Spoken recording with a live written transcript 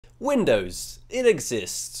Windows. It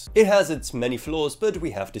exists. It has its many flaws, but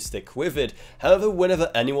we have to stick with it. However,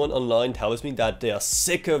 whenever anyone online tells me that they are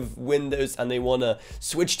sick of Windows and they want to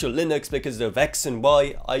switch to Linux because of X and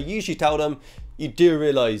Y, I usually tell them, you do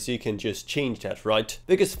realize you can just change that, right?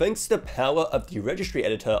 Because thanks to the power of the Registry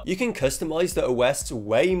Editor, you can customize the OS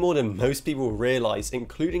way more than most people realize,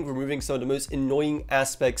 including removing some of the most annoying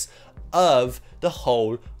aspects of the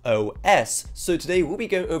whole OS. So today we'll be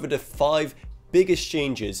going over the 5 biggest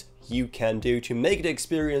changes you can do to make the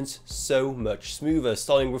experience so much smoother,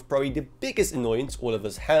 starting with probably the biggest annoyance all of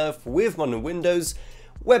us have with modern Windows: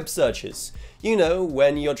 web searches. You know,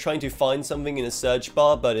 when you're trying to find something in a search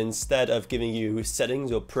bar, but instead of giving you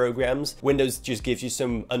settings or programs, Windows just gives you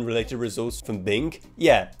some unrelated results from Bing.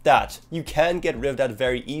 Yeah, that. You can get rid of that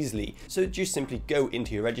very easily. So just simply go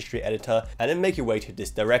into your Registry Editor and then make your way to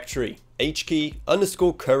this directory: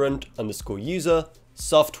 hkey_current_user,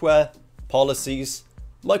 software, policies,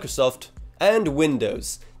 Microsoft, and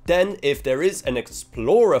Windows. Then if there is an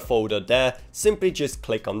Explorer folder there, simply just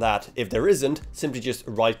click on that. If there isn't, simply just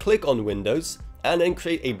right click on Windows and then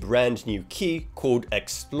create a brand new key called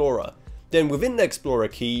Explorer. Then within the Explorer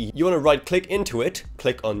key, you want to right click into it,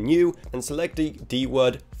 click on New, and select the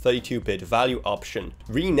dword 32-bit value option.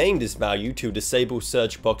 Rename this value to Disable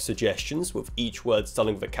Search Box Suggestions with each word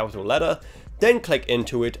starting with a capital letter. Then click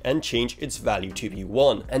into it and change its value to be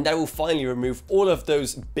 1. And that will finally remove all of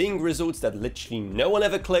those Bing results that literally no one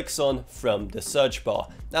ever clicks on from the search bar.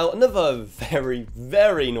 Now, another very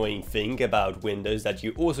annoying thing about Windows that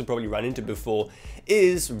you also probably ran into before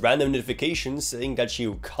is random notifications saying that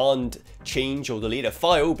you can't change or delete a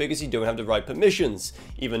file because you don't have the right permissions,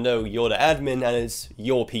 even though you're the admin and it's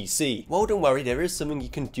your PC. Well, don't worry, there is something you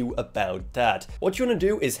can do about that. What you want to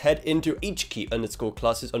do is head into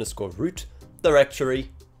hkey_classes_root,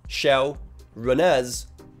 directory, shell, run as,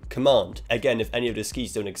 command. Again, if any of these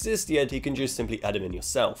keys don't exist yet, you can just simply add them in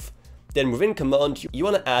yourself. Then within command, you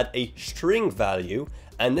want to add a string value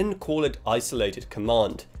and then call it isolated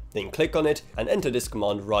command. Then click on it and enter this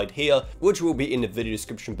command right here, which will be in the video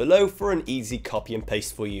description below for an easy copy and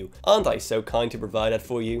paste for you. Aren't I so kind to provide that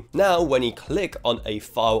for you? Now, when you click on a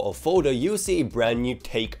file or folder, you'll see a brand new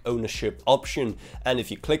take ownership option. And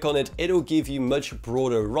if you click on it, it'll give you much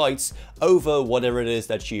broader rights over whatever it is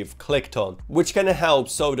that you've clicked on, which can help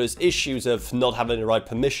solve those issues of not having the right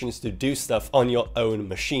permissions to do stuff on your own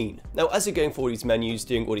machine. Now, as you're going through these menus,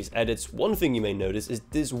 doing all these edits, one thing you may notice is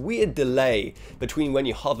this weird delay between when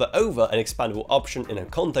you hover over an expandable option in a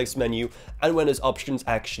context menu and when those options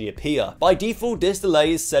actually appear. By default, this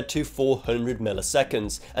delay is set to 400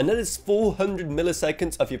 milliseconds, and that is 400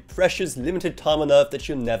 milliseconds of your precious limited time on Earth that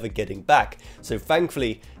you're never getting back. So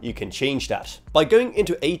thankfully, you can change that. By going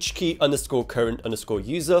into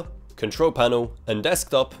hkey_current_user, control panel and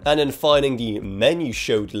desktop, and then finding the menu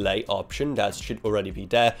show delay option that should already be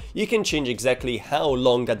there, you can change exactly how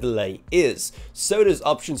long that delay is. So those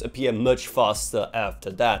options appear much faster after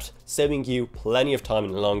that, saving you plenty of time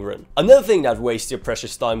in the long run. Another thing that wastes your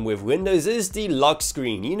precious time with Windows is the lock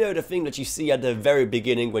screen. You know, the thing that you see at the very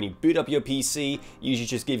beginning when you boot up your PC, usually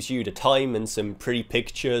just gives you the time and some pretty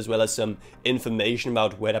pictures as well as some information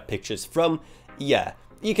about where that picture's from. Yeah,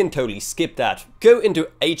 you can totally skip that. Go into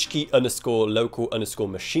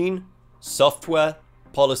hkey_local_machine, software,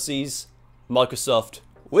 policies, Microsoft,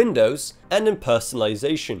 Windows, and then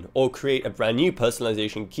personalization, or create a brand new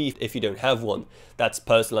personalization key if you don't have one. That's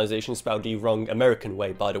personalization spelled the wrong American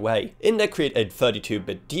way, by the way. In there, create a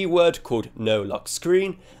 32-bit dword called no lock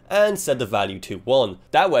screen and set the value to 1.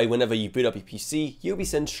 That way, whenever you boot up your PC, you'll be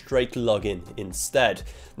sent straight to login instead.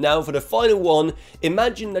 Now, for the final one,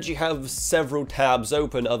 imagine that you have several tabs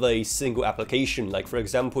open of a single application. Like, for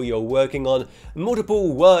example, you're working on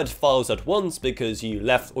multiple Word files at once because you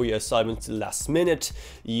left all your assignments to the last minute,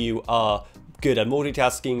 you are good at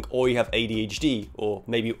multitasking, or you have ADHD, or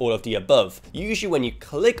maybe all of the above. Usually when you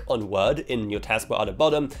click on Word in your taskbar at the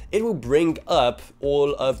bottom, it will bring up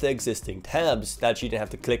all of the existing tabs that you didn't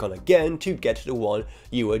have to click on again to get to the one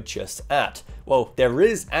you were just at. Well, there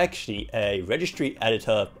is actually a Registry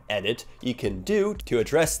Editor edit you can do to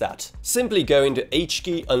address that. Simply go into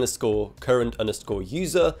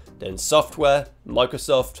hkey_current_user, then software,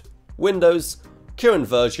 Microsoft, Windows, current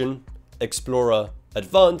version, Explorer,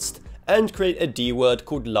 Advanced, and create a D word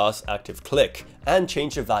called last active click and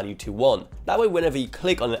change the value to 1. That way whenever you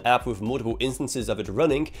click on an app with multiple instances of it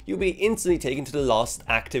running, you'll be instantly taken to the last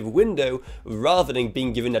active window rather than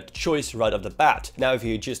being given that choice right off the bat. Now if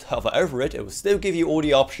you just hover over it, it will still give you all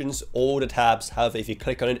the options, all the tabs. However, if you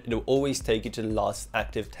click on it, it will always take you to the last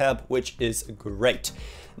active tab, which is great.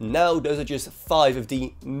 Now, those are just 5 of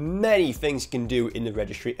the many things you can do in the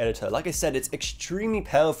Registry Editor. Like I said, it's extremely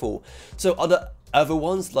powerful. So are there other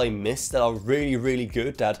ones that I missed that are really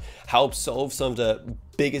good that help solve some of the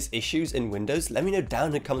biggest issues in Windows? Let me know down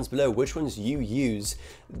in the comments below which ones you use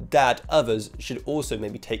that others should also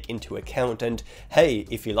maybe take into account. And hey,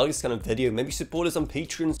 if you like this kind of video, maybe support us on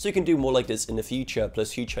Patreon so you can do more like this in the future.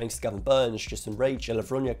 Plus huge thanks to Gavin Burns, Justin Rage, Ella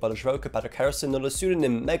Vroniak, Balash Roka, Patrick Harrison, Nola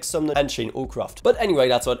Pseudonym, Meg Sumner, and Shane Allcroft. But anyway,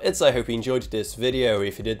 that's what it's. I hope you enjoyed this video.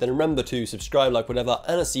 If you did, then remember to subscribe, like, whatever,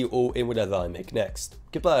 and I'll see you all in whatever I make next.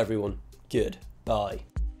 Goodbye everyone. Goodbye.